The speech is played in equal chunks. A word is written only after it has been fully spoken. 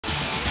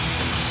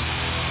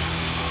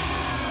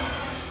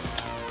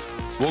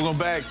Welcome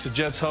back to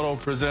Jets Huddle,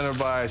 presented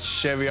by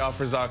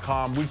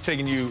ChevyOffers.com. We've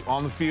taken you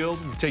on the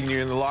field, we've taken you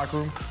in the locker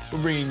room. We're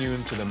bringing you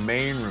into the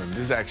main room.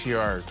 This is actually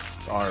our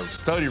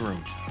study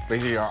room,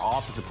 basically our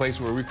office, a place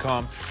where we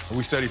come and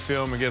we study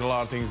film and get a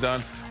lot of things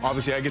done.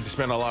 Obviously, I get to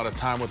spend a lot of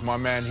time with my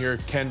man here,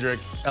 Kendrick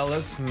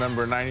Ellis,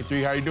 number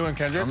 93. How you doing,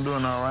 Kendrick? I'm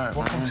doing all right.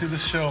 Welcome to the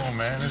show,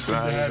 man. It's good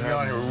to have you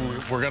on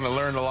here. We're going to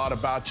learn a lot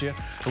about you,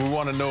 and we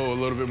want to know a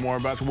little bit more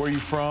about you. Where are you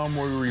from?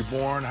 Where were you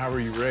born? How were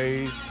you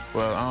raised?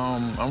 Well,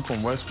 I'm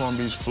from West Palm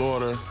Beach,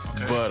 Florida,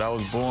 but I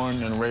was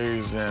born and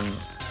raised in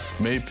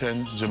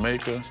Maypen,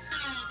 Jamaica,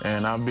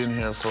 and I've been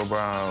here for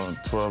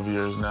about 12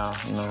 years now,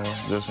 you know,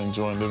 just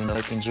enjoying living the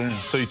American dream.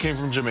 So you came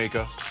from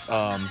Jamaica,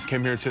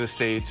 came here to the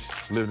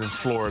States, lived in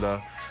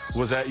Florida.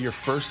 Was that your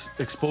first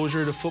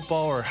exposure to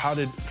football, or how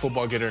did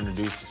football get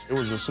introduced? It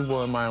was a Super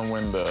Bowl of mine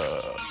when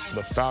the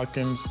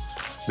Falcons,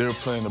 they were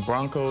playing the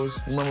Broncos.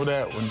 Remember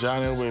that? When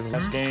John Elway's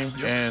last game?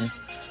 Yep. And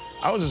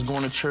I was just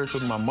going to church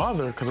with my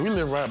mother because we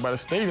live right by the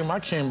stadium. I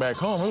came back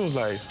home. It was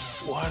like,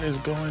 what is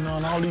going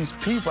on? All these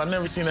people. I've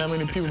never seen that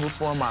many people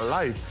before in my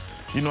life.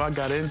 You know, I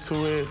got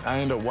into it. I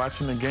ended up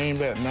watching the game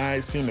that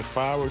night, seeing the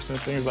fireworks and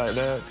things like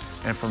that.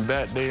 And from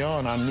that day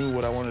on, I knew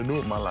what I wanted to do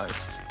with my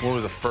life. When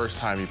was the first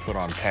time you put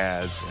on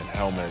pads and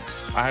helmet?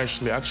 I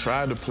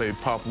tried to play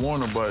Pop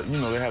Warner, but, you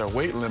know, they had a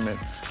weight limit.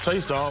 So I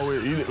used to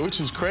always, which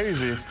is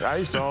crazy, I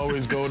used to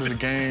always go to the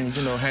games,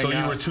 you know, hang out. So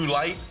you were too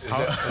light?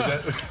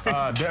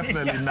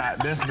 Definitely not,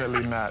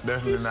 definitely not,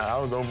 definitely not. I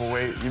was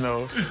overweight, you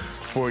know,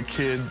 for a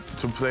kid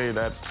to play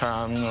that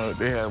time. You know,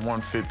 they had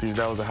 150s,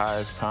 that was the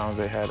highest pounds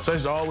they had. So I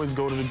used to always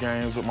go to the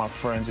games with my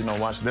friends, you know,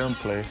 watch them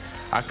play.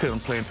 I couldn't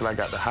play until I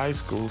got to high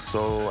school,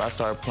 so I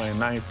started playing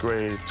 9th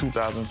grade,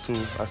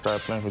 2002. I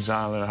started playing for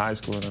John Leonard High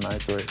School in the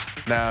 9th grade.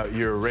 Now,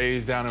 you're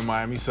raised down in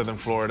Miami, Southern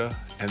Florida,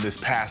 and this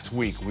past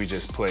week we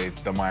just played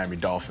the Miami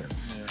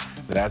Dolphins. Yeah.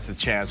 That's the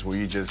chance where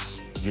you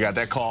got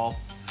that call,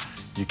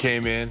 you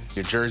came in,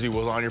 your jersey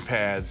was on your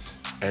pads,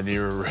 and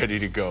you were ready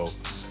to go.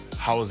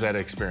 How was that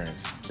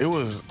experience? It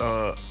was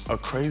a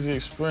crazy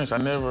experience. I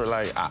never,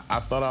 I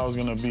thought I was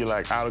gonna be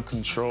out of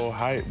control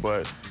height,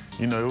 but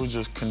you know, it was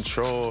just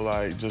control,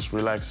 just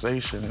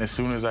relaxation. As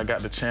soon as I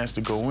got the chance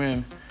to go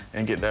in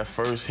and get that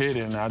first hit,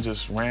 and I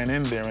just ran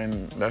in there,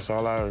 and that's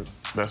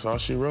all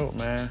she wrote,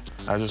 man.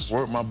 I just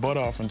worked my butt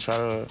off and try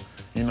to,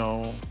 you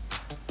know,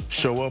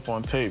 show up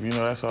on tape. You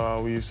know, that's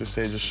all we used to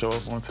say, just show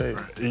up on tape.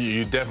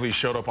 You definitely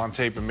showed up on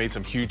tape and made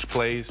some huge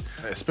plays,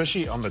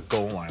 especially on the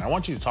goal line. I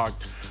want you to talk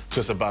to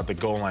us about the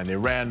goal line. They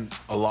ran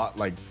a lot,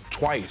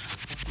 twice,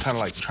 kind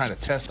of trying to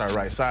test our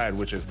right side,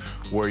 which is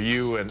where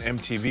you and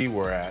MTV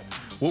were at.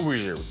 What were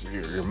your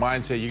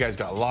mindset? You guys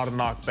got a lot of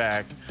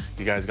knockback.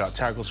 You guys got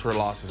tackles for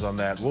losses on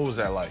that. What was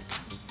that like?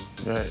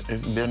 Yeah,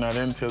 they're not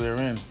in till they're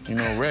in. You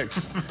know,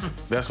 Rex,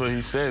 that's what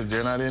he says.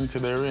 They're not in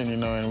till they're in, you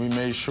know, and we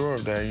made sure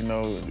of that. You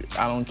know,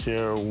 I don't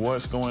care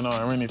what's going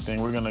on or anything.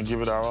 We're going to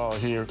give it our all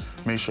here,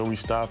 make sure we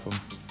stop them.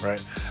 Right.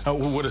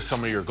 What are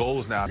some of your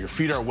goals now? Your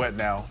feet are wet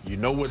now. You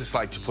know what it's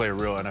like to play a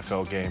real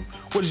NFL game.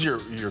 What is your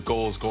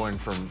goals going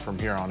from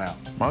here on out?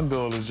 My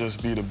goal is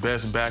just be the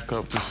best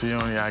backup to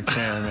Sione I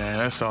can, man.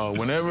 That's all.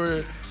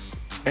 Whenever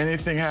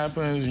anything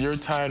happens, you're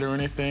tired or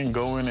anything,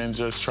 go in and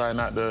just try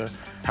not to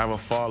have a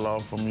fall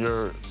off from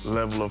your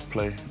level of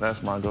play.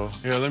 That's my goal.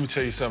 You know, let me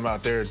tell you something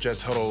out there,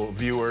 Jets Huddle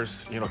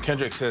viewers. You know,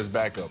 Kendrick says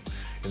backup.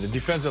 In the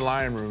defensive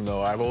line room,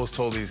 though, I've always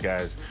told these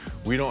guys,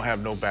 we don't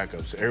have no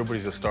backups.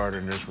 Everybody's a starter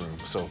in this room.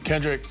 So,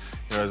 Kendrick,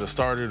 you know, as a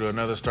starter to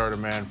another starter,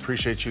 man,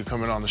 appreciate you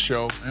coming on the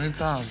show.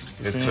 Anytime.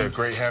 It's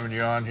great having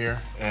you on here,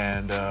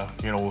 and,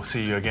 you know, we'll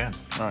see you again.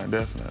 All right,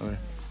 definitely.